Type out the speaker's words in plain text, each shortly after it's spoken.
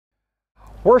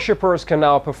Worshippers can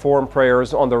now perform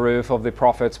prayers on the roof of the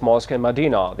Prophet's Mosque in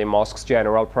Madinah, the mosque's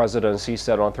general presidency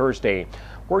said on Thursday.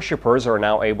 Worshippers are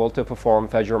now able to perform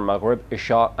Fajr, Maghrib,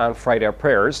 Isha and Friday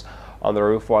prayers on the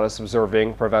roof while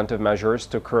observing preventive measures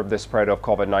to curb the spread of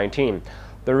COVID-19.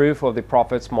 The roof of the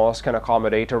Prophet's Mosque can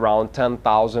accommodate around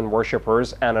 10,000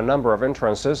 worshippers, and a number of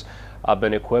entrances have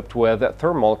been equipped with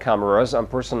thermal cameras and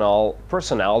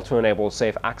personnel to enable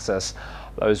safe access.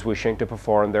 Those wishing to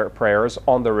perform their prayers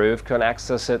on the roof can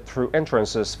access it through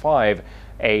entrances 5,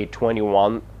 8,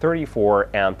 21, 34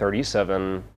 and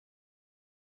 37.